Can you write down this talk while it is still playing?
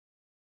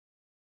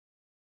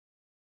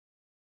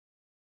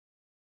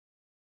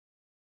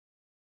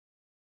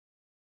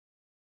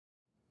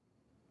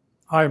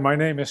Hi, my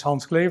name is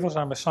Hans Klevers.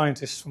 I'm a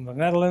scientist from the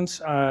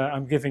Netherlands.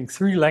 I'm giving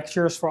 3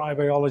 lectures for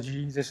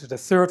iBiology. This is the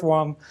 3rd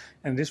one,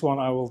 and this one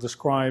I will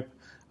describe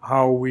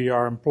how we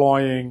are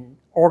employing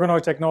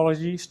organoid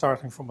technology,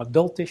 starting from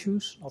adult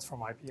tissues, not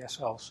from iPS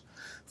cells,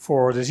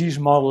 for disease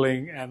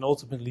modeling and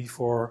ultimately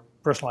for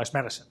personalized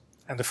medicine.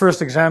 And the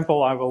first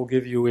example I will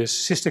give you is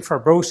cystic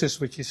fibrosis,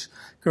 which is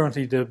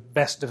currently the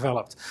best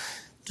developed.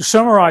 To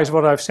summarize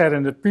what I've said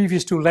in the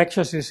previous 2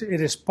 lectures, it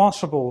is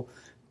possible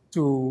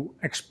to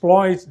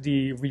exploit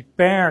the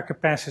repair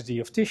capacity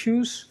of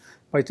tissues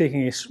by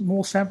taking a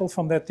small sample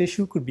from that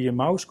tissue, could be a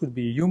mouse, could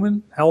be a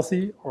human,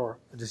 healthy, or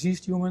a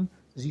diseased human,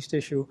 diseased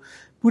tissue,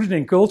 put it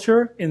in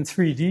culture in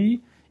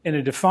 3D in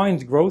a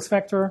defined growth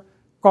factor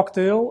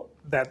cocktail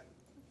that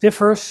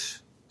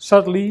differs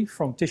subtly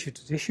from tissue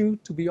to tissue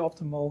to be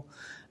optimal.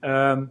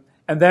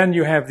 And then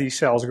you have these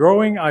cells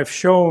growing. I've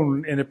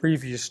shown in a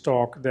previous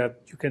talk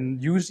that you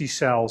can use these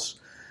cells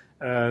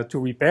to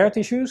repair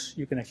tissues.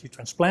 You can actually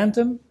transplant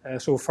them.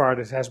 So far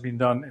this has been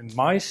done in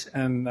mice,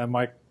 and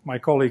my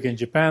colleague in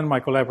Japan, my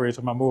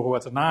collaborator Mamoru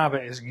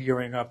Watanabe, is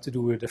gearing up to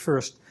do the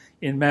first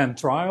in-man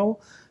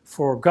trial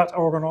for gut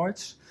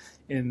organoids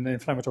in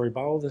inflammatory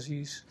bowel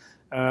disease.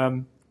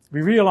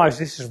 We realize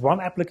this is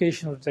one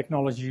application of the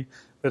technology,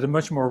 but a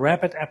much more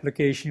rapid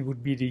application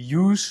would be the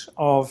use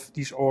of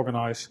these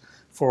organoids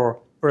for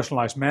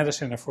personalized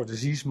medicine and for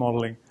disease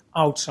modeling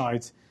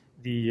outside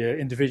the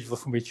individual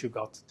from which you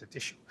got the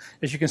tissue.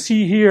 As you can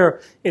see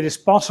here, it is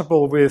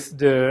possible with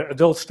the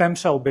adult stem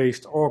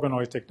cell-based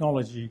organoid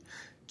technology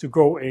to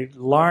grow a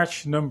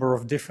large number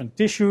of different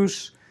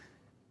tissues.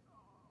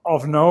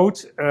 Of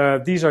note,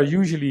 these are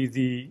usually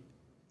the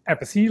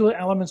epithelial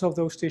elements of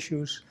those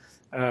tissues.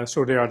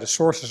 So they are the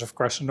sources of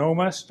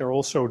carcinomas. They're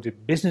also the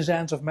business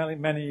ends of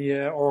many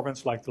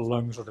organs, like the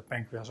lungs or the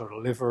pancreas or the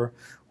liver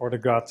or the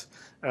gut.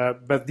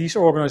 But these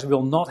organoids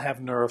will not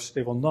have nerves,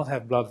 they will not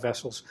have blood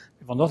vessels,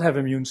 they will not have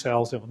immune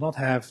cells, they will not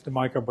have the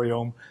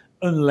microbiome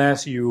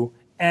unless you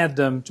add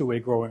them to a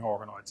growing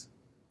organoid.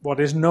 What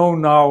is known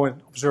now and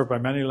observed by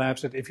many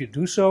labs that if you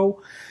do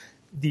so,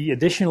 the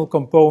additional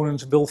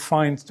components will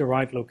find the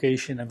right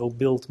location and will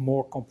build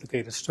more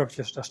complicated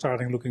structures. They're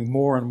starting looking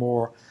more and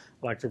more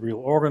like the real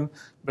organ.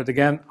 But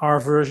again, our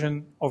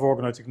version of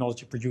organoid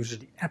technology produces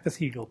the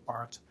epithelial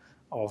part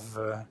of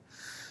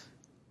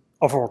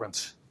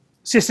organs.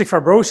 Cystic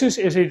fibrosis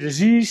is a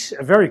disease,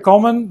 very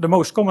common, the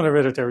most common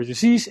hereditary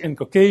disease in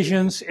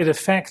Caucasians. It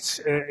affects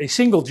a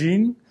single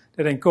gene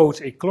that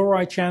encodes a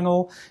chloride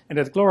channel, and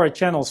that chloride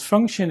channel's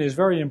function is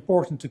very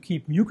important to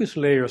keep mucus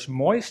layers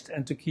moist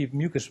and to keep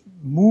mucus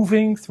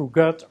moving through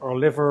gut or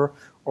liver,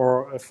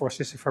 or for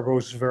cystic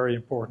fibrosis, very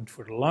important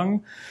for the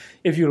lung.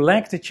 If you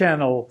lack the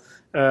channel,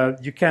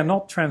 you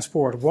cannot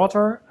transport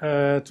water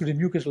to the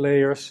mucus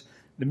layers.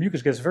 The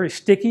mucus gets very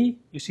sticky.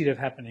 You see that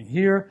happening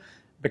here.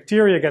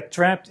 Bacteria get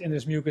trapped in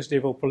this mucus, they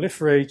will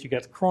proliferate, you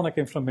get chronic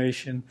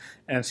inflammation,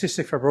 and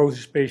cystic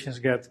fibrosis patients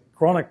get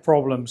chronic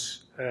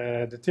problems,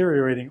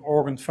 deteriorating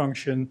organ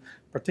function,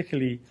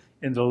 particularly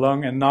in the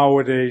lung, and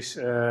nowadays,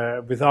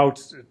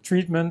 without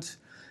treatment,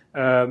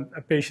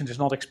 a patient is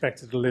not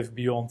expected to live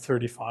beyond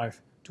 35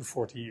 to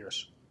 40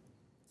 years.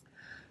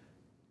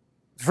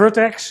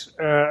 Vertex,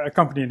 a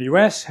company in the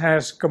US,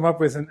 has come up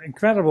with an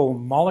incredible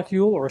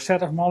molecule or a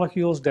set of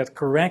molecules that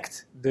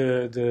correct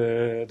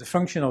the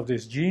function of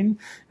this gene,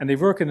 and they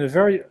work in a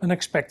very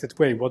unexpected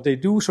way. What they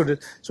do,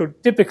 so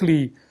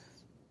typically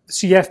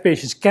CF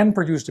patients can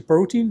produce the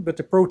protein, but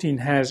the protein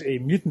has a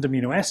mutant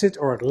amino acid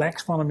or it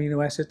lacks one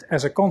amino acid.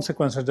 As a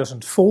consequence, it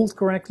doesn't fold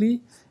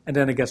correctly, and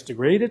then it gets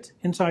degraded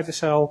inside the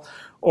cell.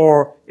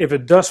 Or if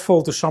it does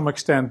fold to some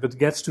extent but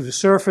gets to the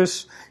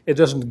surface, it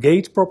doesn't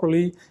gate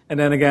properly, and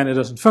then again it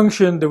doesn't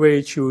function the way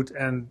it should,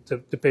 and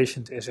the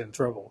patient is in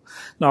trouble.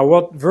 Now,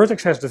 what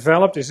Vertex has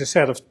developed is a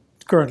set of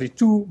currently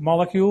 2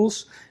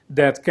 molecules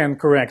that can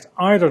correct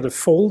either the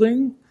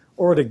folding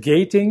or the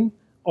gating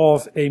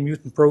of a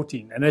mutant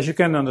protein. And as you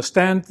can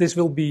understand, this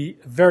will be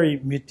a very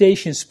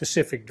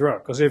mutation-specific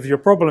drug, because if your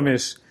problem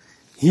is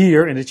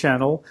here in the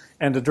channel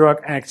and the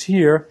drug acts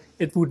here,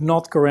 it would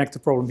not correct the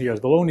problem here.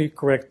 It will only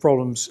correct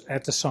problems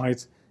at the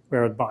site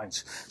where it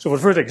binds. So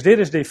what Vertex did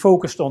is they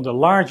focused on the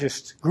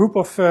largest group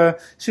of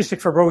cystic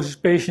fibrosis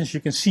patients. You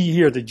can see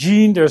here the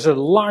gene. There's a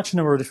large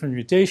number of different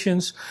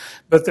mutations,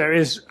 but there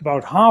is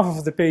about half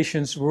of the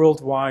patients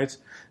worldwide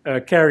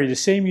carry the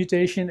same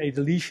mutation, a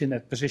deletion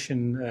at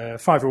position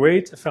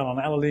 508, a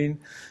phenylalanine.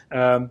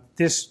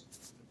 This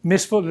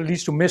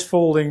leads to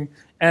misfolding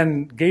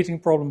and gating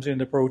problems in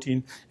the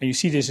protein, and you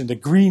see this in the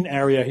green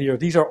area here.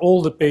 These are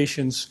all the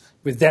patients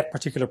with that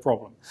particular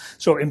problem.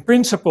 So in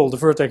principle, the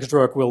Vertex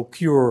drug will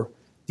cure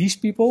these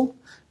people,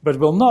 but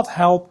will not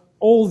help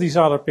all these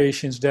other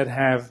patients that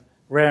have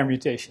rare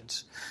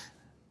mutations.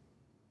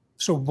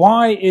 So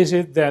why is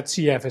it that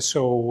CF is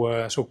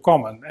so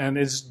common? And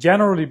it's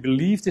generally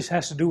believed this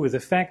has to do with the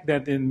fact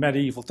that in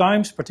medieval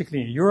times,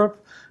 particularly in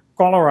Europe,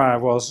 cholera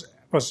was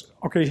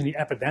occasionally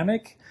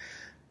epidemic.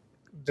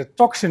 The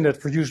toxin that's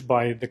produced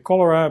by the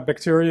cholera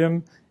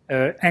bacterium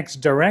acts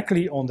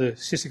directly on the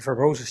cystic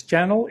fibrosis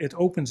channel. It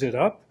opens it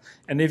up.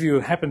 And if you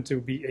happen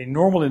to be a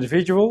normal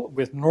individual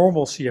with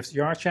normal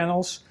CFTR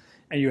channels,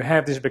 and you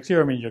have this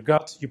bacterium in your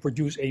gut, you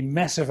produce a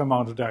massive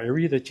amount of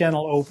diarrhea. The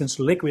channel opens,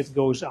 liquid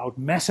goes out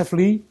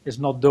massively, is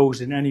not dosed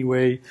in any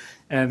way,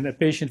 and a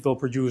patient will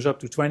produce up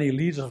to 20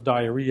 liters of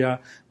diarrhea,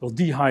 will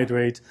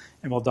dehydrate,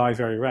 and will die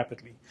very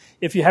rapidly.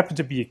 If you happen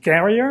to be a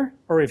carrier,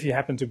 or if you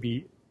happen to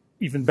be,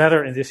 even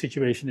better in this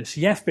situation, a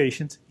CF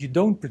patient, you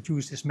don't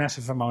produce this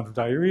massive amount of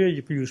diarrhea,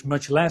 you produce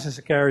much less as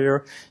a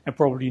carrier, and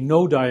probably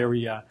no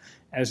diarrhea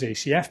as a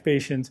CF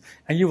patient,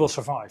 and you will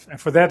survive.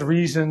 And for that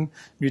reason,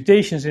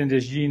 mutations in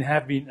this gene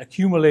have been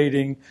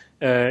accumulating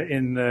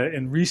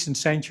in recent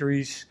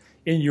centuries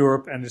in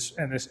Europe, and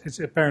it's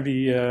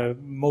apparently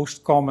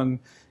most common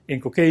in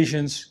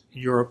Caucasians,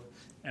 Europe,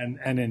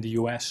 and in the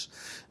US.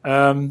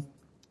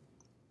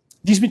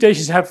 These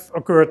mutations have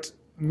occurred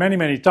many,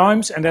 many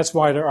times, and that's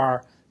why there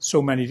are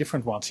so many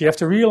different ones. You have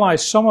to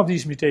realize some of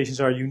these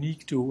mutations are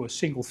unique to a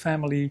single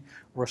family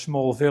or a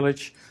small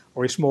village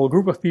or a small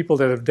group of people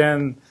that have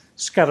then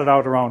scattered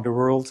out around the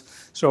world.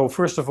 So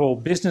first of all,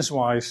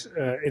 business-wise,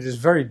 it is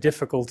very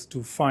difficult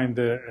to find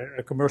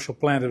a commercial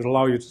plan that would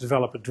allow you to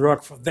develop a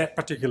drug for that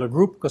particular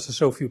group because there's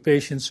so few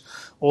patients.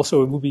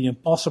 Also, it would be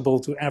impossible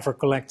to ever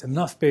collect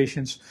enough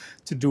patients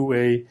to do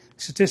a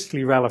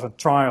statistically relevant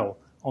trial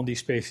on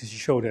these patients to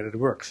show that it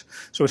works.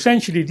 So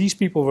essentially, these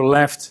people were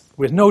left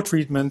with no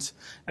treatment.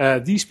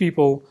 These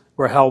people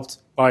were helped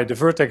by the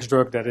Vertex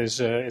drug that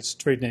is, its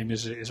trade name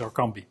is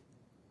Orkambi.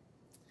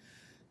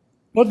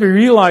 What we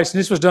realized, and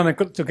this was done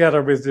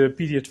together with the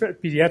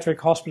pediatric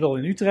hospital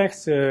in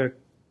Utrecht,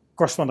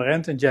 Kors van der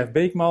Ent and Jeff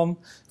Beekman,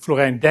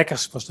 Florijn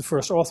Dekkers was the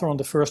first author on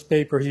the first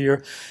paper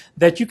here,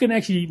 that you can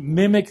actually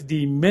mimic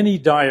the mini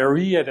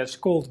diarrhea that's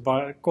caused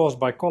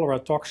by cholera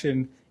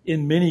toxin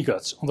in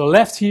mini-guts. On the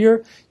left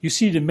here, you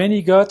see the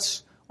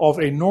mini-guts of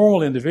a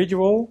normal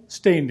individual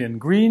stained in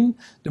green.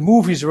 The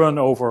movies run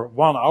over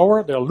 1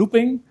 hour, they're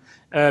looping.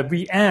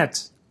 We add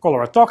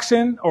cholera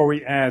toxin, or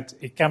we add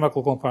a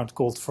chemical compound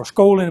called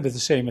forskolin with the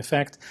same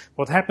effect.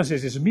 What happens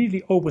is it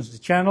immediately opens the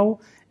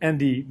channel and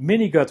the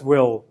mini-gut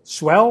will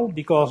swell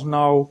because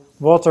now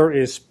water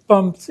is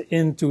pumped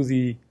into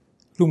the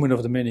lumen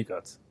of the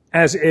mini-gut,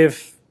 as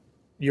if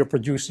you're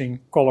producing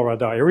cholera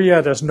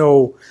diarrhea. There's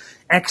no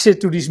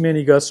exit to these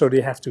mini-guts, so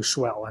they have to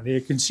swell. And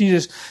you can see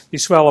this, they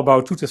swell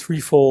about 2 to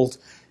 3-fold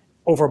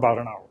over about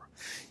an hour.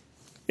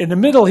 In the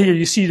middle here,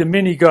 you see the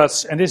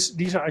mini-guts, and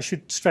these are, I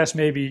should stress,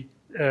 maybe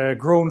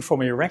grown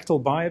from a rectal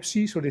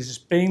biopsy, so this is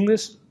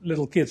painless.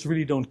 Little kids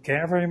really don't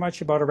care very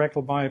much about a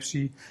rectal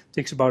biopsy. It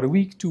takes about a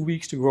week, 2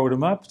 weeks to grow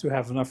them up to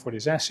have enough for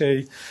this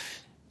assay.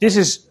 This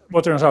is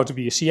what turns out to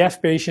be a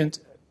CF patient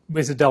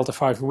with a delta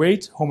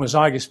 508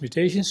 homozygous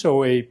mutation,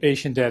 so a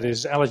patient that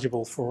is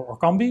eligible for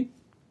Orkambi.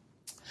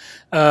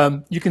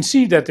 You can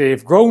see that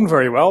they've grown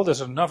very well.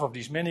 There's enough of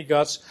these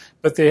mini-guts,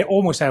 but they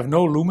almost have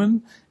no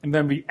lumen. And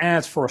when we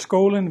add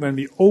forskolin, when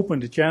we open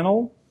the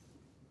channel,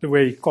 the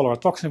way cholera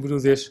toxin would do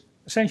this,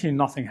 essentially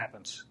nothing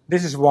happens.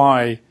 This is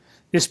why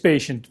this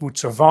patient would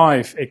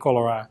survive a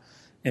cholera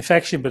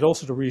infection, but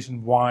also the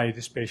reason why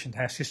this patient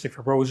has cystic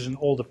fibrosis and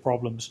all the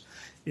problems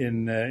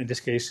in this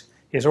case,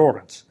 his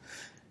organs.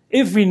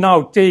 If we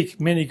now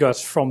take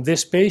mini-guts from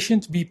this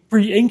patient, we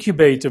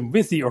pre-incubate them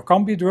with the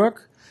Orkambi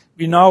drug,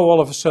 we now all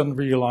of a sudden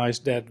realize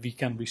that we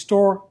can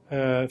restore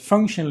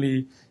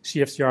functionally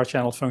CFTR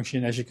channel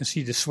function. As you can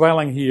see, the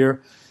swelling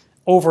here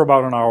over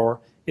about an hour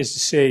is the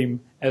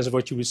same as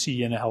what you would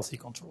see in a healthy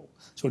control.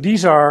 So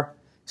these are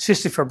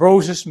cystic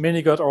fibrosis,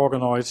 mini-gut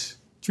organoids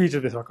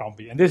treated with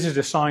Orkambi. And this is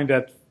the sign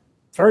that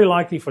very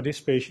likely for this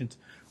patient,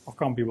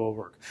 Orkambi will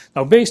work.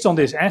 Now, based on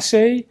this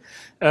assay,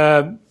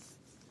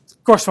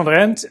 Kors van der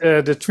Ent,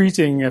 the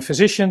treating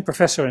physician,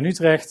 professor in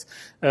Utrecht,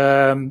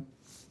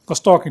 was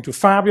talking to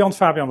Fabian.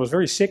 Fabian was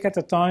very sick at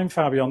the time.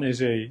 Fabian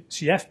is a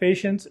CF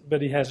patient,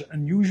 but he has an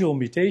unusual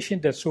mutation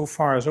that so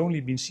far has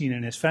only been seen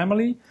in his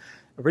family.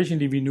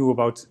 Originally, we knew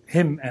about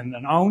him and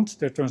an aunt.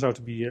 There turns out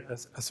to be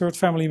a third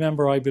family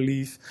member, I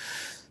believe.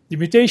 The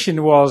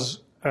mutation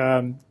was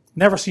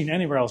never seen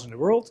anywhere else in the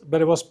world,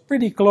 but it was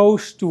pretty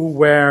close to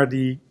where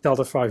the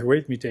delta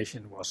 508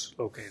 mutation was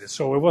located.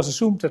 So it was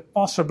assumed that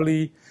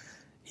possibly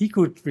he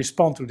could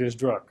respond to this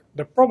drug.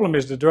 The problem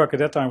is the drug at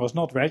that time was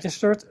not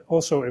registered.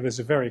 Also, it was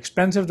a very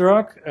expensive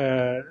drug.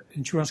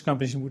 Insurance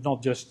companies would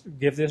not just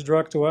give this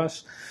drug to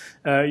us.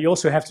 You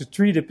also have to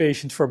treat a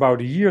patient for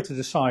about a year to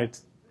decide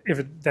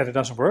that it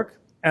doesn't work,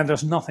 and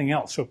there's nothing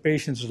else. So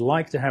patients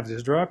like to have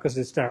this drug because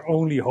it's their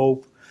only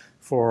hope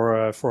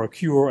for a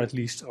cure, at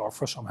least, or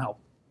for some help.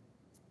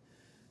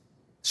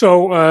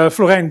 So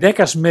Florijn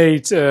Dekkers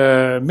made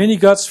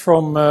mini-guts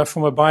from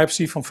a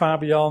biopsy from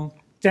Fabian,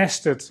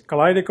 tested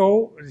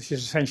Kalydeco, which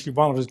is essentially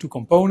one of the two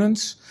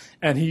components,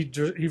 and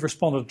he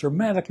responded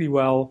dramatically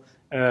well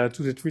to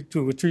the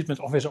treatment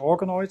of his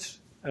organoids,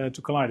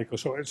 to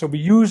Kalydeco. So we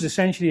used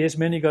essentially his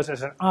mini-guts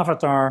as an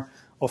avatar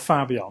of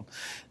Fabian.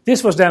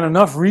 This was then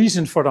enough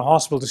reason for the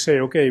hospital to say,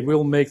 okay,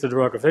 we'll make the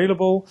drug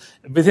available.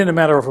 Within a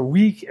matter of a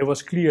week, it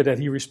was clear that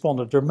he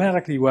responded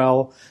dramatically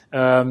well.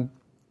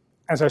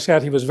 As I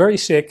said, he was very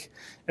sick,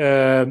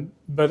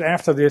 but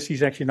after this,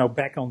 he's actually now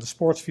back on the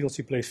sports fields.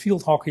 He plays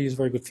field hockey, he's a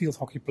very good field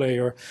hockey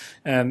player,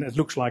 and it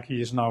looks like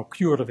he is now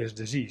cured of his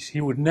disease.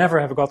 He would never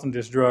have gotten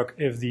this drug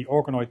if the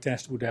organoid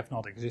test would have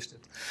not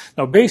existed.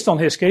 Now, based on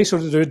his case, so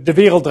De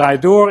Wereld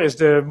Draait Door is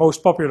the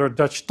most popular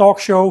Dutch talk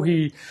show.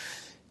 He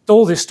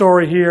told his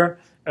story here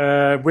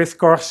with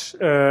Kors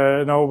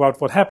about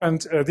what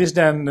happened. This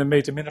then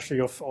made the Ministry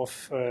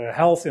of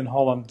Health in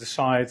Holland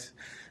decide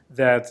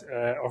that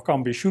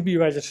Orkambi should be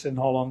registered in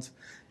Holland,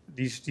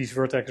 these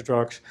Vertex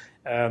drugs.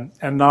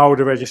 And now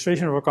the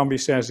registration of Orkambi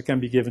says it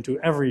can be given to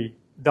every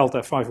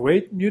Delta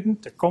 508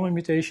 mutant, the common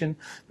mutation,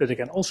 but it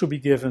can also be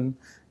given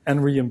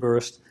and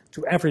reimbursed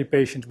to every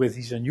patient with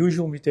these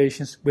unusual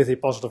mutations with a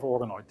positive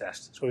organoid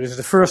test. So this is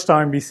the first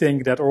time we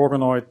think that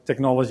organoid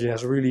technology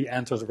has really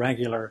entered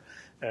regular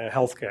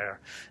healthcare.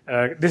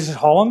 This is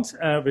Holland.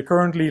 We're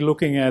currently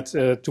looking at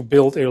to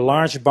build a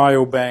large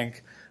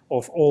biobank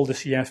of all the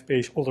CF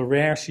patients, all the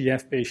rare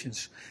CF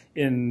patients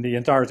in the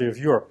entirety of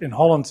Europe. In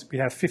Holland, we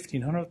have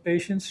 1,500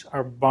 patients.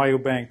 Our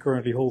biobank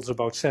currently holds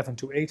about 700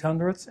 to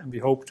 800, and we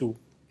hope to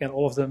get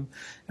all of them,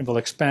 and we'll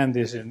expand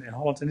this in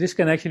Holland. And this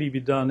can actually be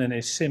done in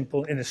a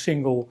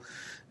single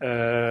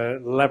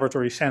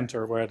laboratory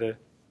center where the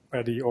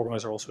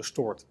organoids are also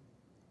stored.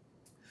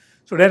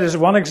 So that is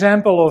one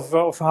example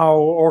of how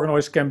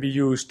organoids can be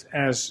used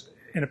as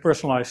in a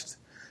personalized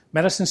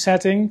medicine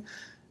setting.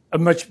 A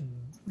much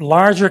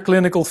larger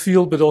clinical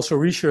field, but also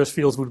research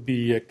fields would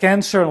be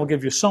cancer. And I'll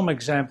give you some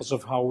examples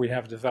of how we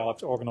have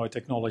developed organoid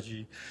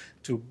technology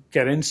to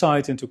get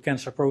insight into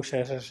cancer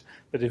processes,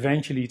 but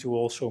eventually to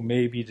also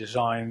maybe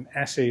design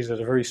assays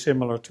that are very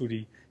similar to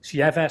the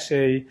CF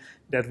assay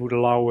that would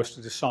allow us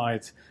to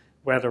decide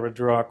whether a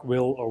drug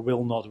will or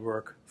will not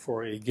work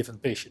for a given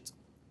patient.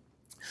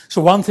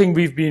 So one thing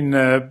we've been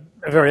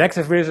very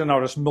active with, and now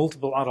there's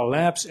multiple other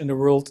labs in the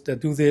world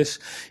that do this,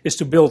 is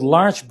to build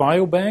large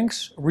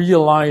biobanks,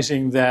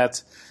 realizing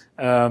that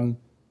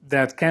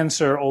that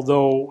cancer,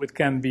 although it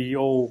can be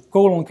all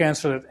colon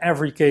cancer, that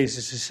every case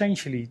is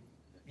essentially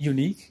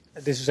unique.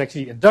 This is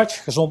actually in Dutch,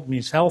 gezond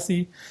means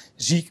healthy,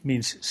 ziek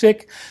means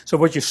sick. So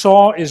what you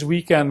saw is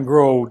we can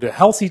grow the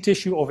healthy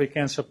tissue of a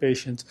cancer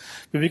patient,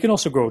 but we can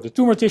also grow the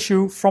tumor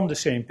tissue from the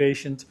same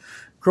patient,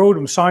 grow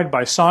them side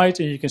by side,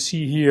 and you can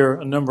see here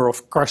a number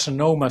of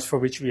carcinomas for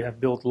which we have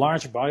built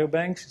large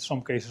biobanks, in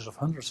some cases of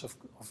hundreds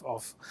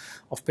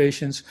of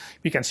patients.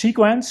 We can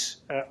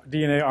sequence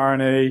DNA,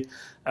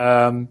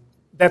 RNA,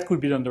 that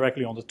could be done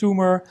directly on the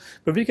tumor,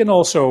 but we can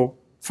also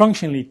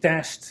functionally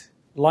test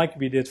like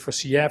we did for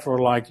CF or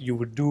like you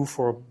would do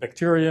for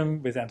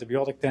bacterium with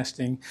antibiotic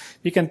testing.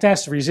 We can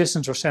test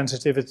resistance or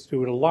sensitivity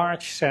to a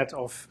large set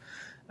of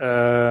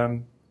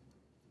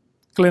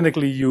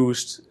clinically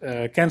used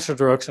cancer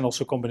drugs and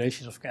also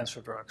combinations of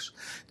cancer drugs.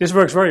 This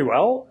works very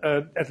well,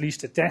 at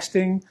least the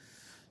testing.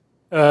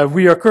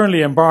 We are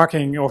currently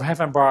embarking or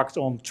have embarked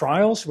on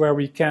trials where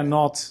we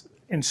cannot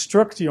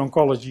instruct the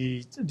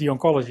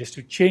oncologist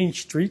to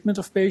change treatment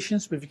of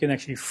patients, but we can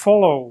actually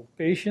follow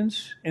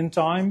patients in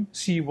time,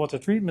 see what the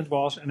treatment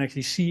was, and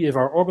actually see if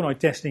our organoid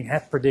testing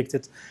had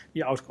predicted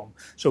the outcome.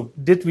 So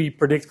did we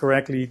predict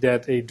correctly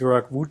that a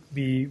drug would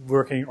be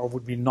working or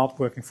would be not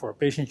working for a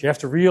patient? You have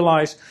to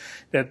realize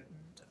that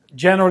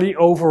generally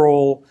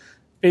overall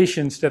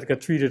patients that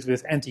get treated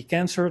with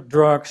anti-cancer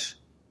drugs,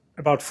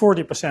 about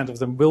 40% of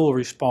them will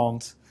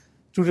respond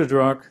to the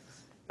drug.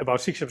 About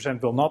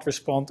 60% will not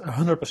respond,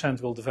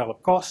 100% will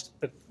develop cost,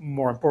 but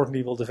more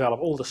importantly will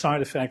develop all the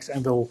side effects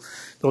and will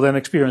then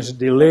experience a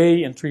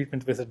delay in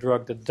treatment with a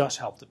drug that does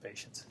help the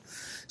patient.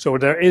 So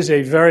there is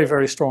a very,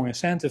 very strong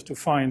incentive to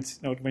find,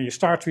 when you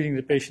start treating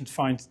the patient,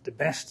 find the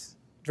best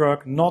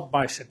drug, not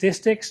by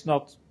statistics,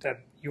 not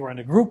that you are in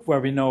a group where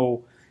we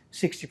know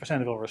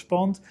 60% will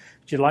respond,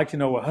 but you'd like to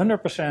know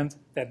 100%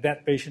 that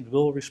that patient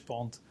will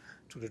respond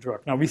to the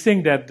drug. Now, we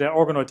think that the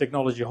organoid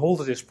technology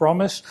holds its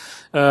promise.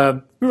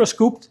 We were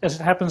scooped, as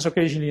it happens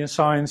occasionally in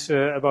science,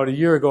 about a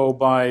year ago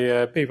by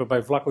a paper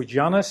by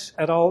Vlachogiannis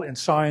et al. In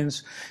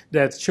Science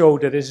that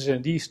showed that this is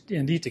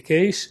indeed the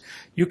case.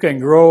 You can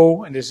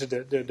grow, and this is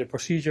the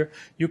procedure,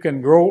 you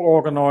can grow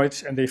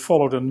organoids, and they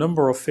followed a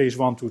number of phase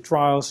 1-2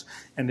 trials,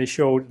 and they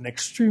showed an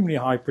extremely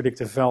high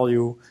predictive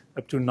value,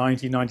 up to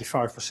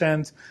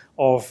 90-95%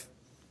 of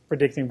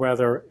predicting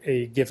whether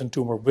a given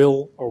tumor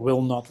will or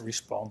will not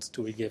respond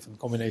to a given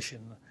combination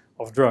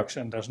of drugs.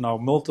 And there's now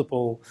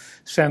multiple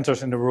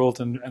centers in the world,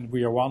 and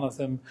we are one of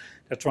them,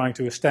 that are trying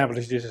to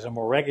establish this as a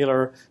more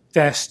regular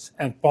test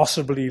and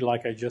possibly,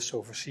 like I just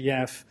saw for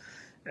CF,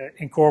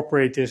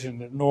 incorporate this in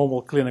the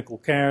normal clinical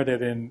care,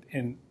 that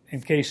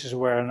in cases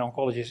where an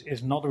oncologist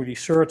is not really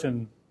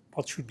certain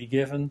what should be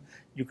given,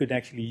 you could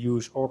actually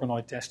use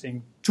organoid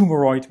testing,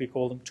 tumoroid, we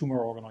call them, tumor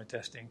organoid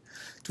testing,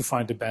 to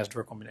find the best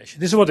drug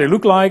combination. This is what they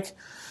look like.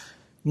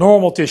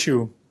 Normal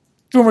tissue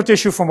tumor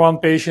tissue from one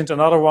patient,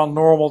 another one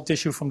normal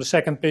tissue from the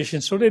second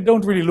patient, so they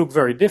don't really look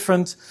very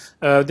different.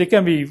 They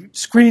can be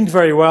screened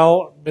very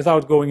well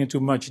without going into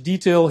much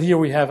detail. Here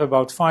we have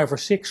about 5 or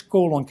 6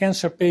 colon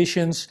cancer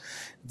patients.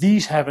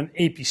 These have an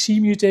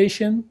APC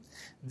mutation.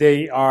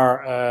 They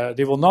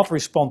will not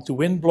respond to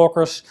Wnt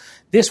blockers.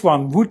 This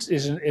one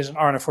is an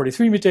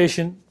RNF43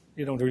 mutation.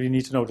 You don't really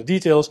need to know the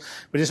details,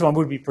 but this one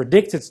would be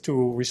predicted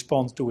to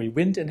respond to a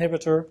Wnt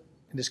inhibitor,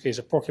 in this case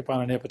a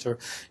porcupine inhibitor,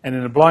 and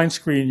in a blind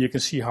screen you can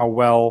see how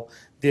well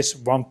this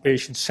one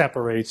patient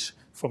separates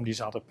from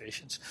these other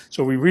patients.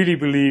 So we really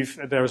believe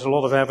that there is a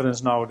lot of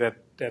evidence now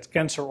that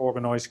cancer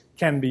organoids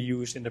can be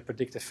used in a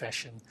predictive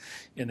fashion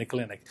in the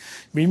clinic.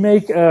 We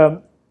make,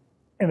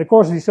 in the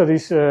course of these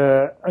studies,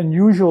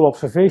 unusual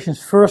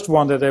observations. First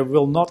one that I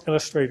will not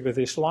illustrate with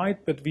this slide,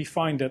 but we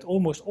find that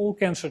almost all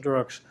cancer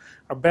drugs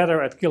are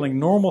better at killing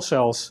normal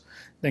cells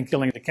than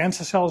killing the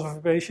cancer cells of a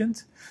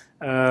patient.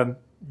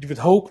 You would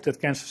hope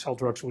that cancer cell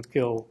drugs would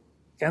kill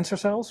cancer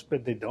cells,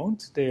 but they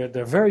don't. There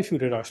are very few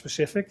that are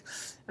specific.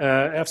 You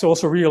have to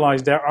also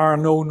realize there are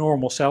no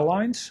normal cell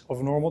lines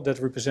of normal that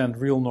represent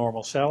real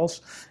normal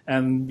cells.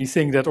 And we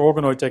think that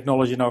organoid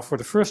technology now for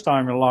the first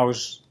time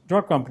allows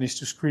drug companies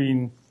to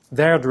screen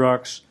their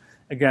drugs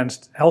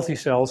against healthy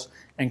cells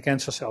and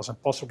cancer cells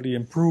and possibly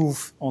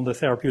improve on the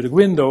therapeutic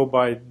window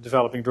by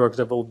developing drugs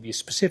that will be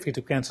specific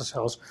to cancer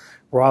cells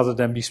rather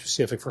than be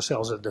specific for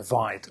cells that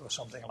divide or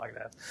something like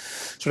that.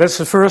 So that's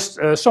the first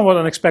somewhat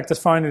unexpected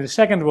finding. The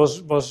second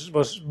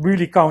was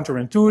really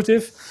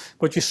counterintuitive.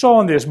 What you saw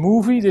in this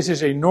movie, this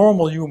is a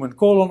normal human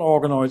colon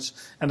organoids,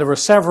 and there were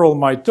several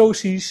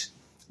mitoses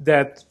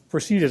that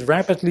proceeded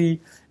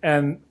rapidly,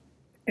 and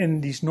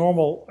in these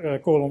normal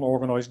colon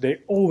organoids, they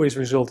always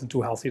result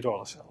into healthy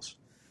daughter cells.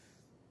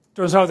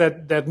 Turns out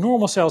that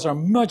normal cells are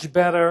much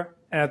better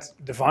at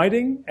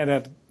dividing and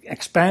at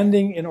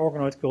expanding in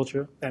organoid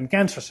culture than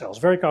cancer cells.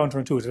 Very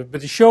counterintuitive. But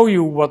to show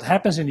you what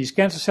happens in these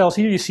cancer cells,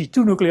 here you see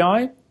 2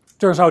 nuclei.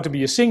 Turns out to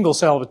be a single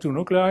cell with 2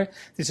 nuclei.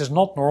 This is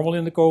not normal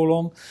in the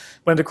colon.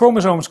 When the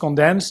chromosomes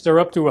condense, they're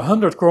up to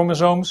 100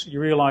 chromosomes. You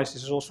realize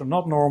this is also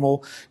not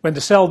normal. When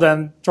the cell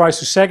then tries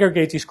to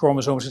segregate these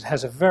chromosomes, it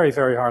has a very,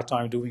 very hard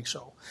time doing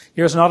so.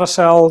 Here's another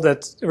cell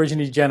that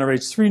originally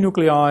generates 3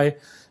 nuclei,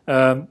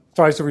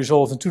 tries to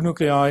resolve in 2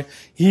 nuclei.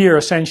 Here,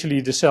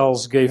 essentially, the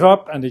cells gave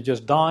up and they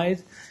just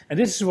died. And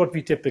this is what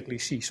we typically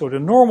see. So the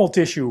normal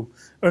tissue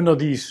under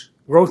these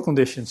growth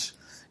conditions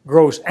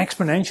grows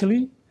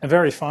exponentially and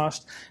very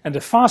fast. And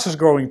the fastest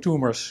growing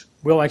tumors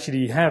will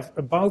actually have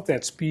about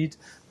that speed,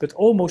 but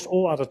almost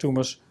all other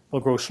tumors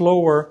will grow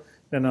slower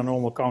than their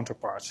normal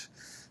counterparts.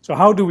 So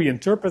how do we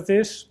interpret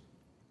this?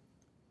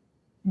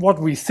 What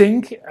we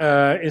think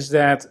is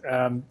that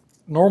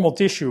normal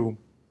tissue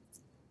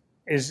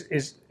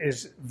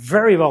is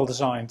very well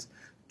designed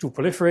to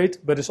proliferate,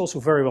 but it's also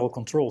very well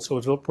controlled. So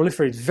it will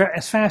proliferate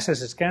as fast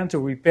as it can to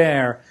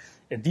repair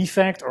a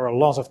defect or a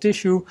loss of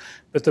tissue.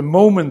 But the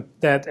moment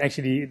that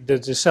actually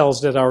the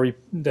cells that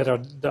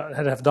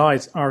have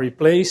died are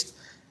replaced,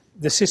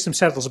 the system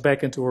settles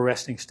back into a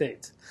resting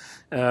state.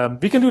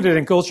 We can do that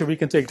in culture. We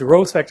can take the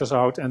growth factors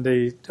out, and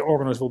the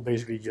organoids will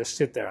basically just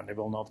sit there and they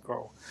will not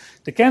grow.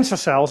 The cancer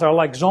cells are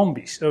like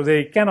zombies, so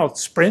they cannot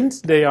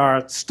sprint. They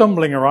are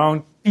stumbling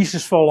around,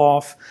 pieces fall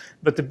off.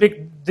 But the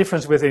big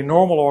difference with a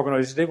normal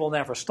organoid is they will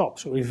never stop.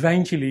 So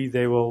eventually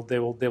they will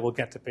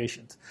get the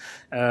patient,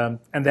 and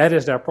that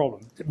is their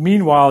problem.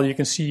 Meanwhile, you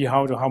can see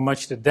how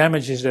much the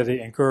damage is that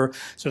they incur.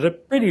 So they're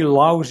pretty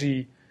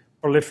lousy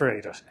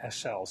proliferators as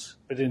cells,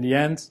 but in the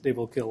end they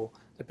will kill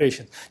the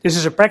patient. This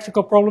is a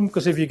practical problem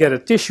because if you get a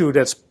tissue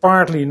that's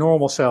partly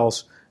normal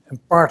cells and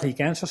partly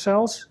cancer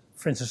cells,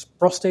 for instance,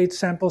 prostate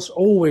samples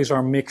always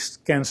are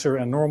mixed cancer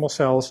and normal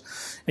cells,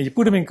 and you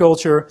put them in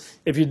culture,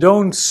 if you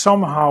don't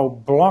somehow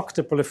block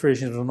the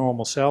proliferation of the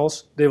normal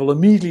cells, they will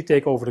immediately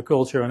take over the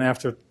culture, and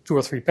after 2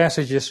 or 3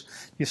 passages,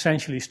 you're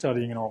essentially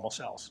studying normal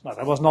cells. Now,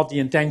 that was not the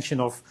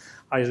intention of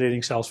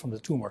isolating cells from the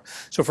tumor.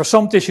 So for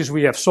some tissues,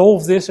 we have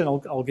solved this, and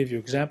I'll give you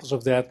examples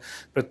of that,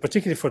 but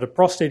particularly for the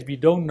prostate, we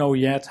don't know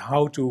yet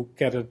how to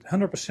get a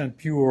 100%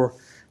 pure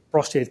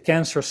prostate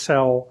cancer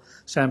cell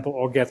sample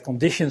or get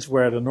conditions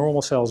where the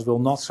normal cells will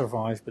not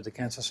survive, but the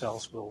cancer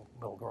cells will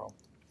grow.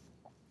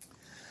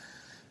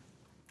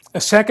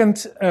 A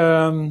second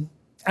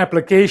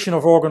application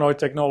of organoid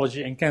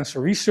technology in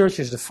cancer research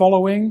is the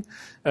following.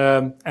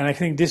 And I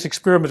think this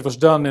experiment was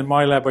done in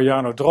my lab by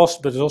Jarno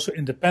Drost, but it's also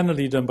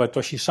independently done by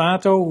Toshi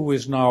Sato, who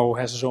now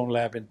has his own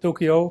lab in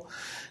Tokyo.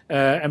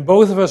 And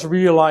both of us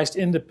realized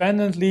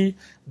independently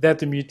that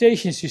the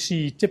mutations you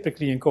see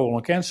typically in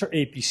colon cancer,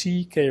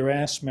 APC,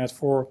 KRAS,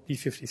 MET4,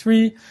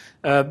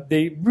 P53,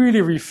 they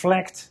really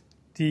reflect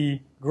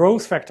the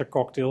growth factor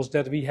cocktails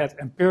that we had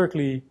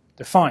empirically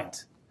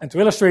defined. And to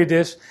illustrate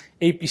this,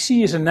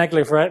 APC is a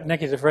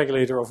negative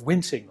regulator of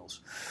Wnt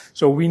signals.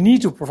 So we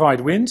need to provide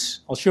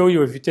Wnt. I'll show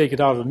you if you take it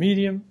out of the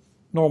medium,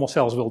 normal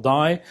cells will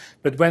die.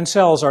 But when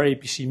cells are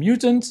APC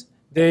mutant,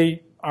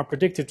 they are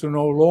predicted to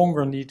no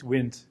longer need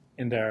Wnt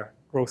in their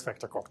growth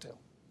factor cocktail.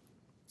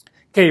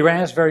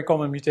 KRAS, very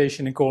common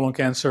mutation in colon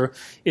cancer,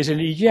 is an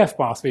EGF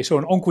pathway. So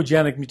an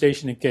oncogenic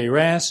mutation in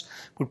KRAS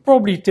would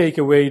probably take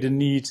away the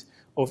need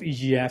of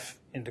EGF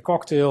in the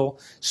cocktail.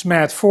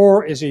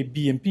 SMAD4 is a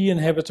BMP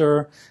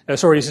inhibitor,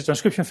 is a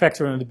transcription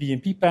factor in the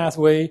BMP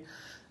pathway.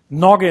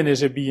 Noggin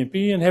is a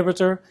BMP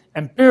inhibitor.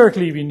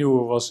 Empirically, we knew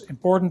it was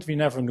important. We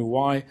never knew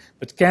why.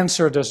 But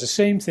cancer does the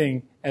same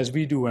thing as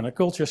we do in a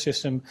culture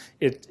system.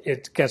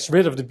 It gets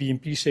rid of the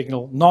BMP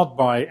signal, not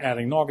by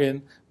adding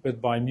Noggin, but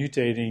by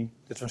mutating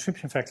the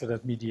transcription factor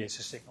that mediates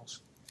the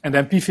signals. And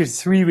then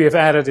p53 we have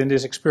added in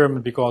this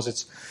experiment because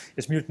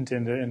it's mutant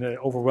in the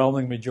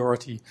overwhelming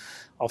majority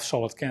of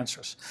solid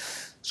cancers.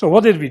 So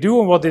what did we do,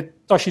 and what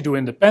did Toshi do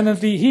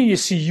independently? Here you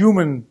see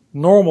human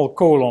normal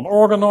colon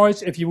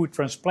organoids. If you would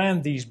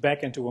transplant these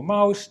back into a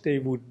mouse, they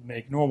would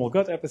make normal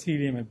gut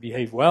epithelium and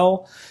behave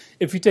well.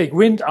 If you take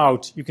Wnt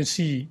out, you can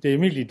see they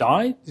immediately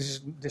die.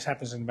 This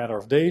happens in a matter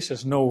of days.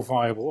 There's no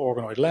viable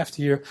organoid left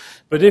here.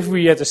 But if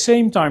we at the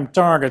same time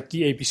target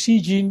the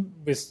APC gene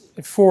with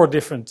 4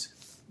 different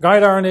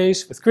guide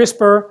RNAs with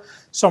CRISPR,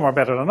 some are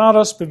better than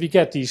others, but we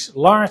get these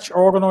large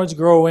organoids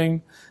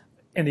growing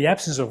in the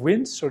absence of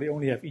Wnt, so they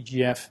only have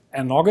EGF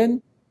and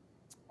Noggin.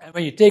 And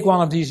when you take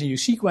one of these and you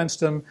sequence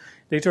them,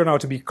 they turn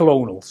out to be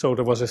clonal. So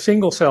there was a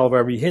single cell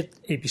where we hit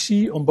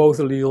APC on both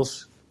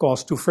alleles,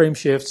 caused 2 frame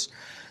shifts.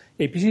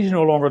 APC is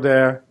no longer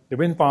there, the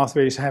Wnt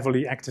pathway is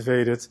heavily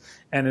activated,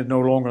 and it no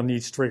longer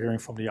needs triggering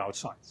from the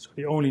outside. So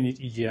they only need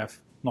EGF,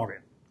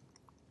 Noggin.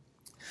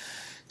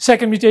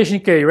 Second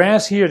mutation,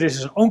 KRAS. Here, this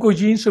is an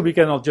oncogene, so we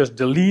cannot just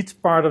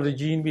delete part of the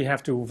gene. We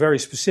have to very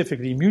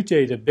specifically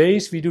mutate a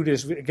base. We do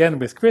this again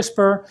with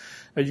CRISPR.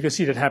 You can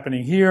see that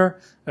happening here.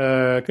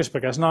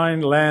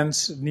 CRISPR-Cas9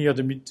 lands near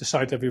the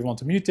site that we want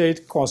to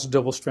mutate, causes a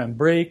double-strand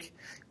break.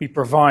 We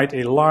provide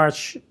a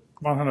large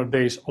 100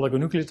 base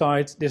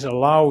oligonucleotide. This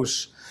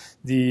allows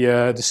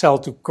the cell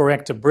to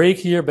correct the break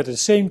here, but at the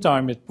same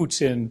time, it puts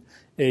in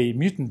a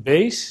mutant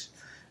base.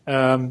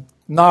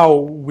 Now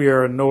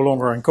we're no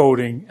longer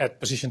encoding at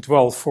position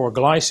 12 for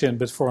glycine,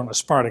 but for an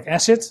aspartic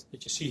acid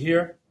that you see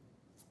here.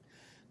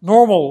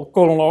 Normal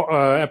colon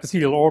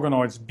epithelial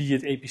organoids, be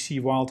it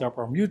APC, wild type,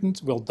 or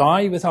mutant, will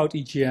die without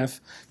EGF,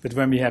 but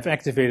when we have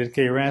activated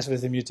KRAS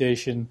with the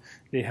mutation,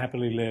 they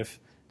happily live.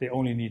 They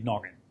only need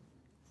Noggin.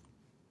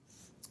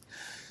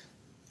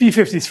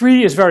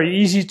 p53 is very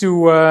easy to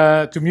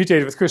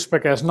mutate with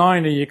CRISPR-Cas9,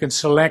 and you can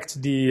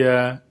select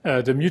the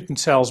mutant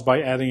cells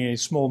by adding a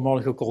small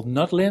molecule called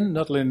nutlin.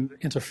 Nutlin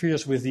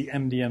interferes with the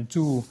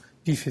MDM2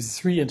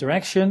 p53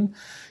 interaction.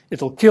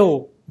 It'll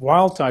kill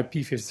wild-type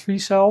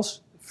p53 cells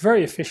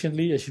very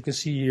efficiently, as you can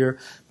see here.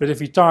 But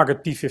if we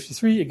target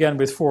p53, again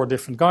with 4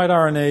 different guide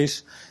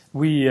RNAs,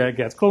 we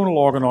get clonal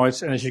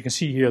organoids, and as you can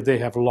see here, they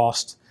have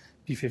lost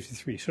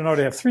p53. So now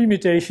they have 3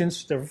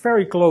 mutations. They're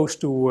very close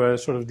to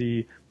sort of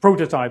the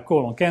prototype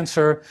colon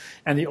cancer,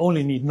 and they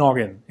only need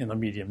Noggin in the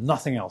medium,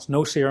 nothing else,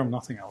 no serum,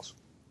 nothing else.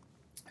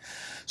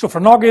 So for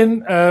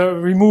Noggin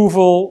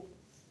removal,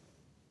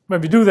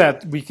 when we do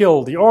that, we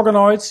kill the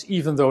organoids,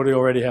 even though they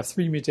already have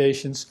 3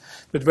 mutations.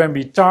 But when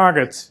we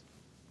target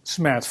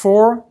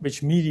SMAD4,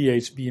 which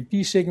mediates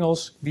BMP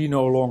signals, we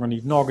no longer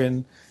need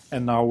Noggin,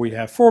 and now we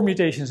have 4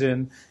 mutations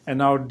in, and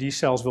now these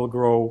cells will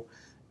grow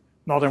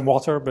not in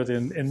water, but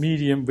in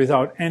medium,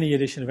 without any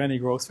addition of any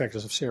growth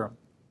factors of serum.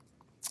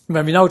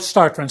 When we now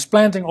start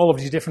transplanting all of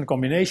these different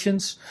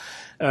combinations,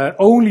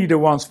 only the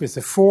ones with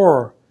the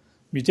 4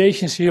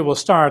 mutations here will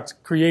start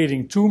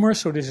creating tumors.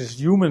 So this is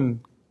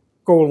human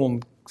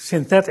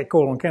synthetic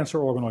colon cancer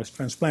organoids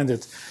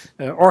transplanted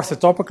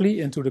orthotopically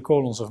into the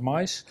colons of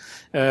mice.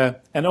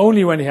 And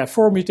only when they have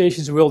 4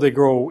 mutations will they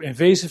grow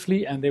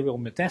invasively, and they will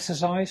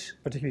metastasize,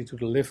 particularly to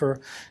the liver.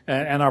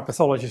 And our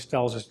pathologist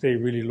tells us they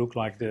really look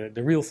like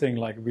the real thing,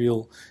 like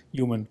real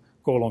human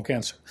colon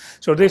cancer.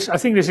 So I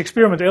think this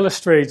experiment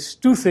illustrates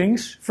 2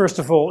 things. First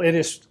of all, it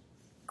is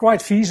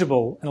quite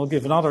feasible, and I'll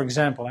give another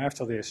example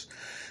after this,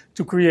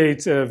 to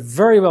create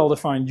very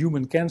well-defined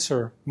human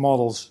cancer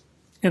models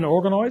in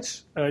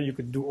organoids. You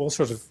could do all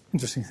sorts of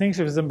interesting things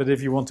with them, but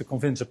if you want to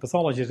convince a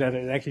pathologist that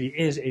it actually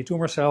is a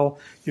tumor cell,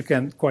 you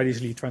can quite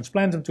easily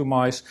transplant them to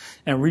mice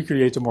and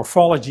recreate the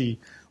morphology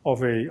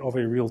of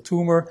a real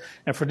tumor.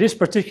 And for this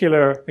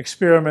particular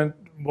experiment,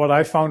 what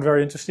I found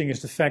very interesting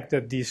is the fact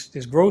that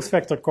this growth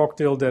factor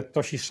cocktail that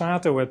Toshi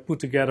Sato had put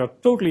together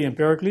totally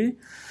empirically,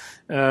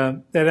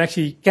 that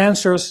actually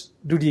cancers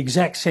do the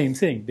exact same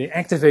thing. They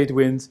activate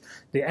Wnt,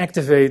 they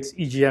activate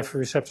EGF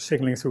receptor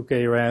signaling through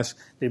KRAS,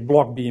 they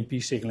block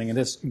BMP signaling, and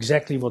that's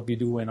exactly what we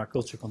do in our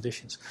culture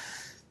conditions.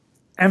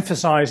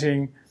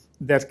 Emphasizing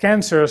that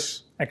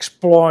cancers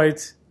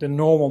exploit the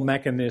normal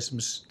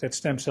mechanisms that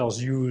stem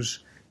cells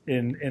use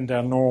in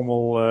their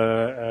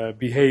normal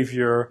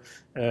behavior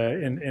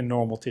in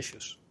normal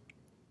tissues.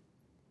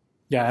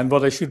 Yeah, and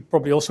what I should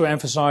probably also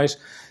emphasize,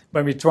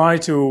 when we try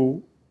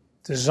to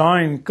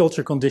design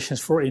culture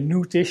conditions for a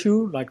new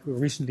tissue, like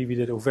recently we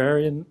did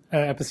ovarian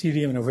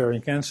epithelium and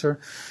ovarian cancer,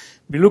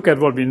 We look at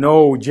what we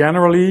know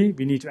generally.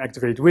 We need to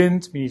activate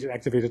Wnt, we need to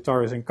activate the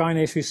tyrosine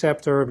kinase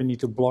receptor, we need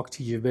to block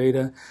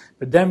TGF-beta.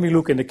 But then we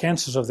look in the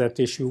cancers of that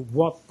tissue,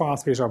 what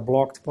pathways are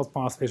blocked, what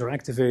pathways are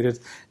activated,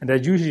 and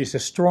that usually is a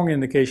strong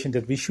indication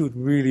that we should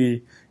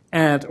really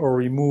add or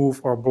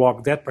remove or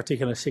block that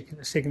particular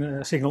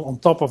signal on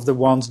top of the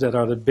ones that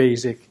are the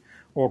basic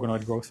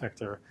organoid growth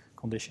factor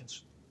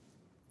conditions.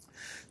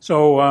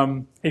 So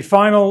a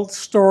final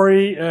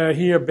story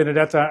here,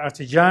 Benedetta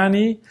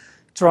Artigiani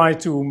tried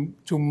to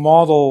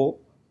model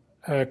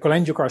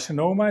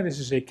cholangiocarcinoma. This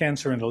is a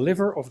cancer in the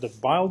liver of the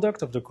bile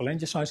duct, of the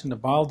cholangiocytes in the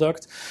bile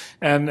duct.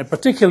 And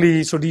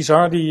particularly, so these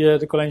are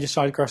the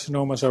cholangiocyte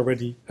carcinomas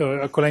already,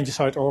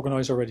 cholangiocyte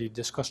organoids, already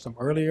discussed them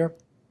earlier.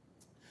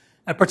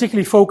 And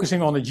particularly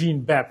focusing on the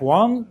gene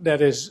BAP1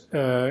 that is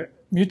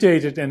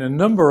mutated in a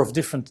number of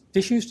different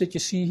tissues that you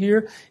see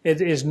here.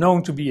 It is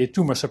known to be a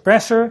tumor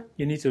suppressor.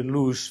 You need to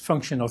lose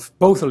function of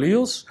both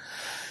alleles.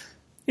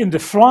 In the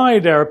fly,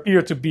 there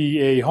appeared to be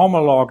a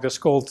homologue that's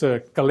called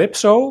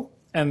Calypso,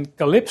 and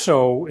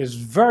Calypso is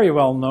very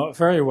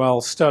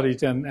well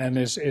studied and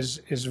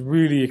is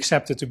really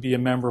accepted to be a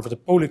member of the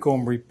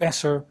polycomb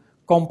repressor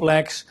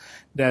complex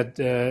that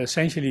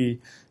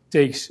essentially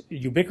takes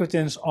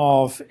ubiquitins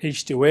of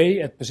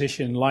H2A at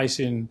position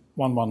lysine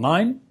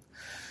 119.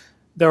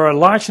 There are a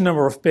large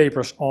number of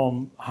papers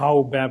on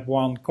how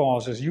BAP1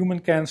 causes human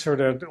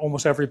cancer.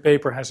 Almost every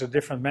paper has a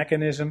different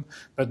mechanism,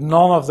 but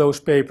none of those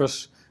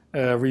papers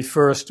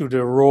refers to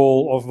the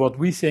role of what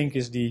we think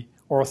is the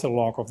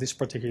ortholog of this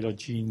particular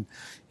gene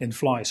in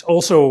flies.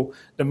 Also,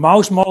 the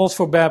mouse models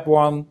for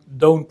BAP1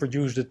 don't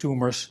produce the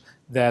tumors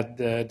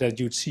that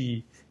you'd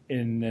see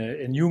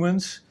in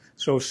humans.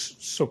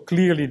 So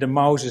clearly the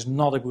mouse is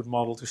not a good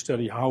model to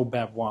study how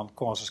BAP1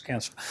 causes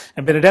cancer.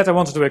 And Benedetta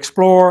wanted to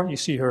explore, you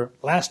see her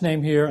last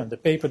name here and the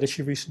paper that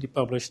she recently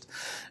published,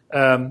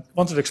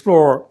 wanted to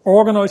explore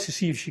organoids to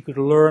see if she could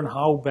learn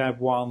how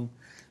BAP1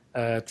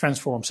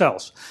 transform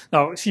cells.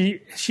 Now, she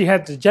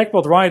had the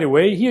jackpot right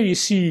away. Here you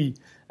see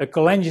a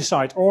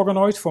cholangiocyte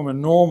organoid from a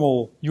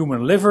normal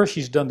human liver.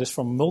 She's done this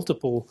from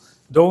multiple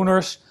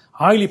donors,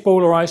 highly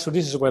polarized. So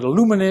this is where the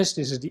lumen is.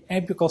 This is the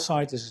apical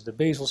site. This is the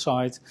basal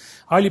site.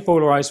 Highly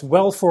polarized,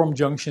 well-formed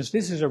junctions.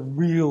 This is a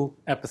real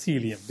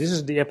epithelium. This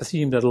is the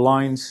epithelium that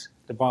lines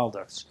the bile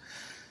ducts.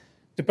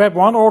 The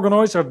BAP1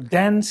 organoids are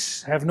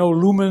dense, have no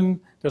lumen,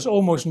 there's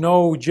almost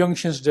no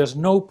junctions, there's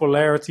no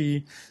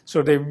polarity,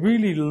 so they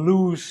really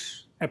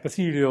lose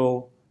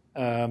epithelial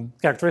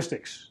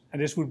characteristics.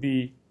 And this would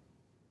be,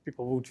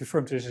 people would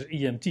refer to this as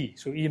EMT.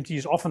 So EMT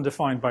is often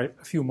defined by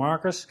a few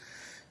markers.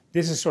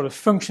 This is sort of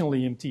functional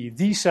EMT.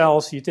 These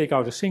cells, you take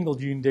out a single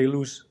gene, they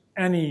lose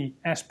any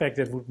aspect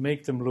that would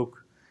make them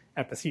look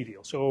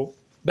epithelial. So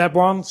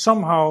BAP1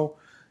 somehow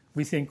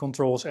we think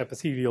controls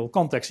epithelial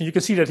context. And you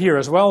can see that here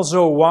as well.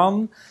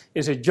 ZO1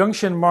 is a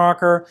junction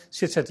marker,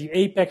 sits at the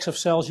apex of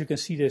cells. You can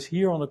see this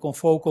here on the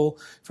confocal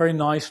very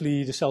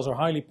nicely. The cells are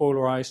highly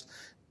polarized.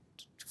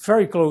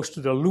 Very close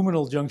to the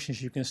luminal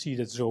junctions, you can see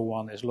that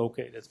ZO1 is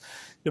located.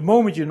 The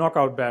moment you knock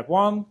out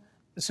BAP1,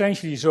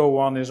 essentially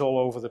ZO1 is all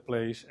over the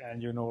place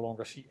and you no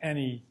longer see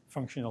any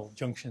functional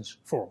junctions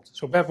formed.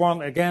 So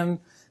BAP1, again,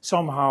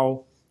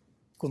 somehow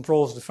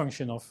controls the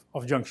function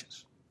of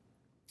junctions.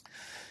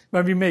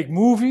 When we make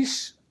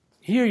movies,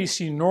 here you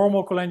see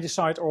normal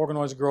cholangiocyte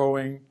organoids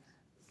growing,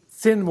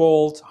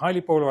 thin-walled, highly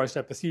polarized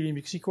epithelium.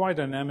 You can see quite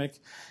dynamic.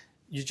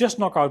 You just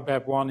knock out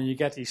BAP1 and you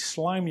get these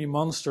slimy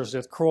monsters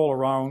that crawl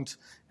around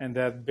and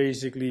that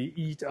basically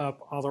eat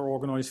up other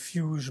organoids,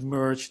 fuse,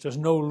 merge. There's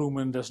no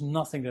lumen, there's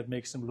nothing that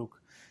makes them look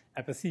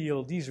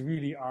epithelial. These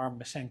really are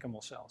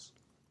mesenchymal cells.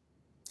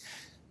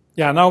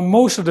 Yeah, now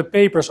most of the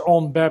papers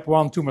on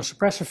BAP1 tumor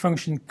suppressor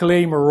function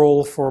claim a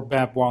role for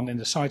BAP1 in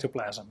the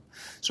cytoplasm.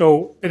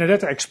 So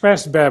Benedetta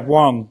expressed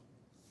BAP1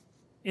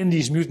 in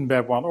these mutant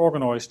BAP1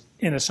 organoids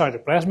in a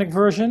cytoplasmic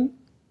version.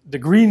 The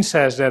green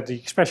says that the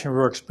expression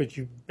works, but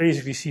you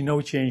basically see no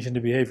change in the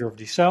behavior of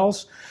these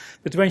cells.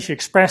 But when she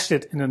expressed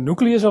it in the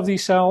nucleus of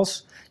these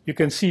cells, you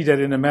can see that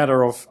in a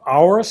matter of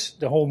hours,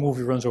 the whole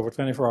movie runs over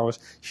 24 hours,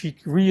 she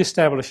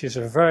reestablishes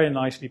a very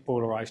nicely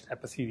polarized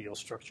epithelial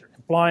structure,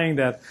 implying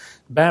that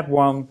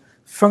BAP1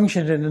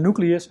 functions in the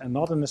nucleus and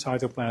not in the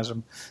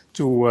cytoplasm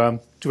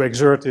to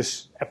exert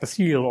this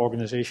epithelial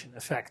organization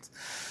effect.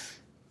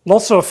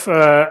 Lots of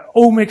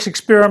omics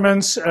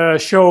experiments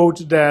showed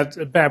that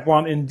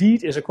BAP1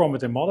 indeed is a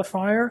chromatin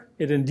modifier.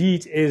 It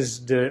indeed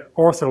is the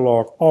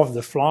ortholog of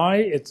the fly.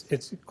 It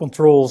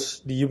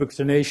controls the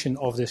ubiquitination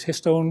of this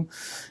histone.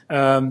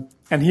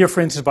 And here,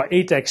 for instance, by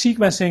ATAC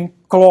sequencing,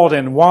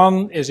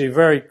 claudin-1 is a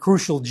very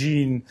crucial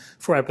gene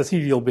for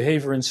epithelial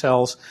behavior in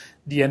cells.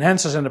 The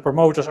enhancers and the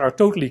promoters are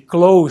totally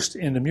closed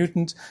in the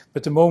mutant,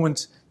 but the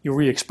moment you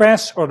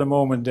re-express or the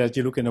moment that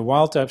you look in a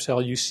wild-type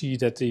cell, you see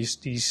that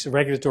these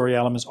regulatory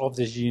elements of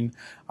this gene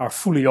are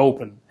fully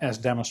open, as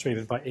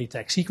demonstrated by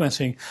ATAC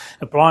sequencing,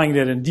 implying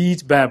that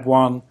indeed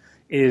BAP1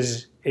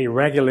 is a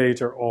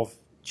regulator of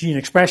gene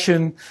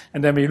expression.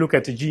 And then we look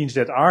at the genes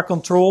that are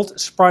controlled,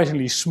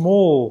 surprisingly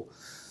small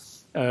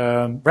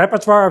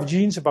repertoire of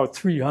genes, about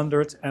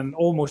 300, and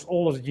almost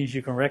all of the genes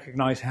you can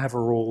recognize have a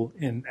role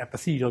in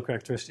epithelial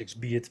characteristics,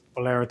 be it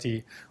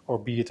polarity or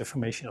be it the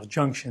formation of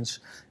junctions,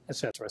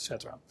 etc.,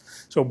 etc.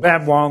 So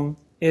BAP1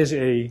 is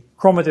a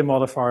chromatin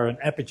modifier, an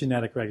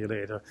epigenetic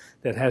regulator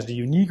that has the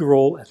unique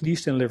role, at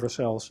least in liver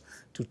cells,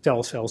 to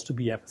tell cells to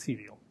be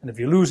epithelial. And if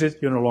you lose it,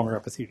 you're no longer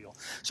epithelial.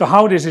 So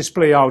how does this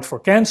play out for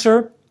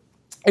cancer?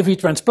 If we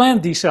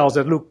transplant these cells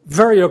that look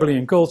very ugly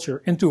in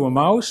culture into a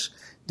mouse,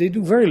 they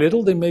do very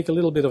little. They make a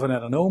little bit of an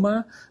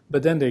adenoma,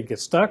 but then they get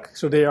stuck.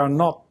 So they are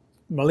not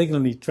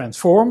malignantly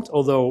transformed,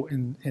 although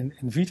in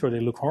vitro they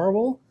look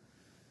horrible.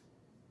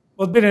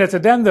 What Benedetta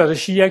then does is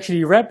she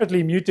actually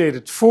rapidly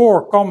mutated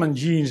 4 common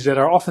genes that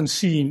are often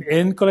seen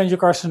in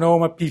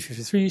cholangiocarcinoma,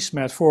 P53,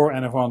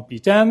 SMAD4, NF1,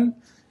 PTEN.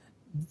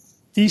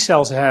 These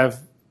cells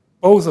have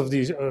both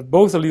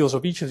alleles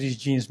of each of these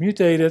genes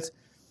mutated.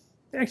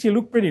 They actually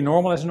look pretty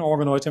normal as an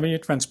organoid, and when you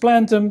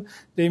transplant them,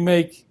 they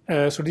make,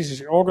 so this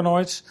is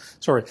organoids,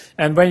 sorry,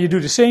 and when you do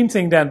the same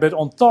thing then, but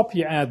on top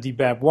you add the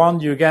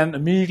BAP1, you again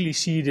immediately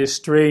see this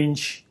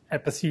strange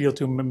epithelial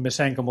to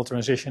mesenchymal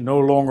transition, no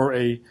longer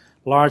a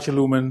large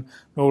lumen,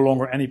 no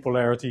longer any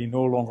polarity,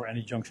 no longer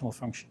any junctional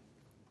function.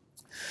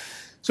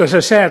 So as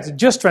I said,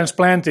 just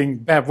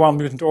transplanting BAP1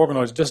 mutant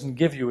organoids doesn't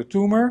give you a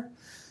tumor.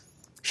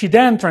 She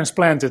then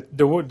transplanted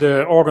the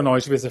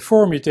organoids with the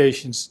 4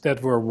 mutations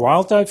that were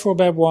wild type for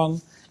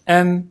BAP1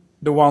 and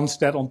the ones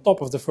that on top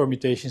of the 4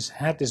 mutations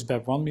had this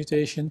BAP1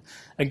 mutation.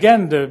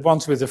 Again, the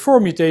ones with the 4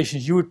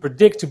 mutations you would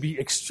predict to be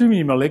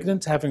extremely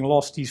malignant, having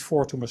lost these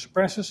 4 tumor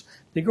suppressors.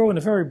 They grow in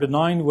a very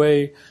benign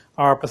way.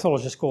 Our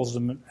pathologist calls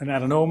them an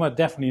adenoma,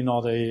 definitely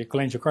not a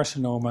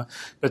cholangiocarcinoma.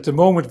 But the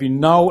moment we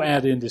now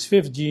add in this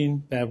 5th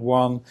gene,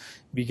 BAP1,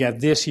 we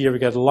get this here, we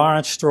get a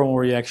large stromal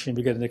reaction,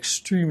 we get an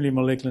extremely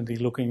malignantly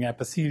looking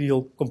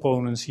epithelial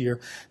components here.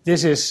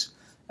 This is,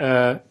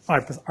 our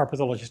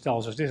pathologist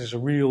tells us, this is a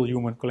real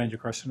human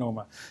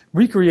cholangiocarcinoma.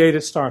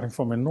 Recreated starting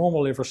from a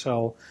normal liver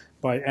cell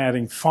by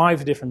adding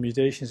 5 different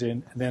mutations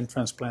in and then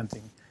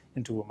transplanting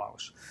into a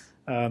mouse.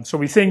 So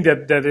we think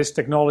that this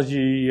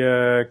technology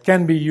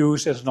can be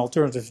used as an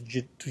alternative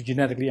to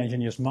genetically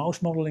engineered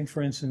mouse modeling,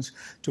 for instance,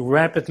 to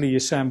rapidly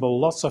assemble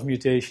lots of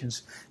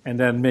mutations and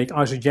then make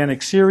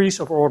isogenic series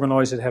of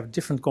organoids that have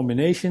different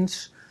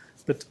combinations,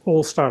 but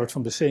all started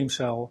from the same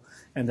cell,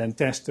 and then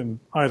test them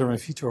either in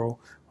vitro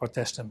or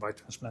test them by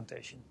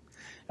transplantation.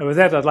 And with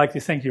that, I'd like to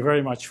thank you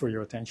very much for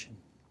your attention.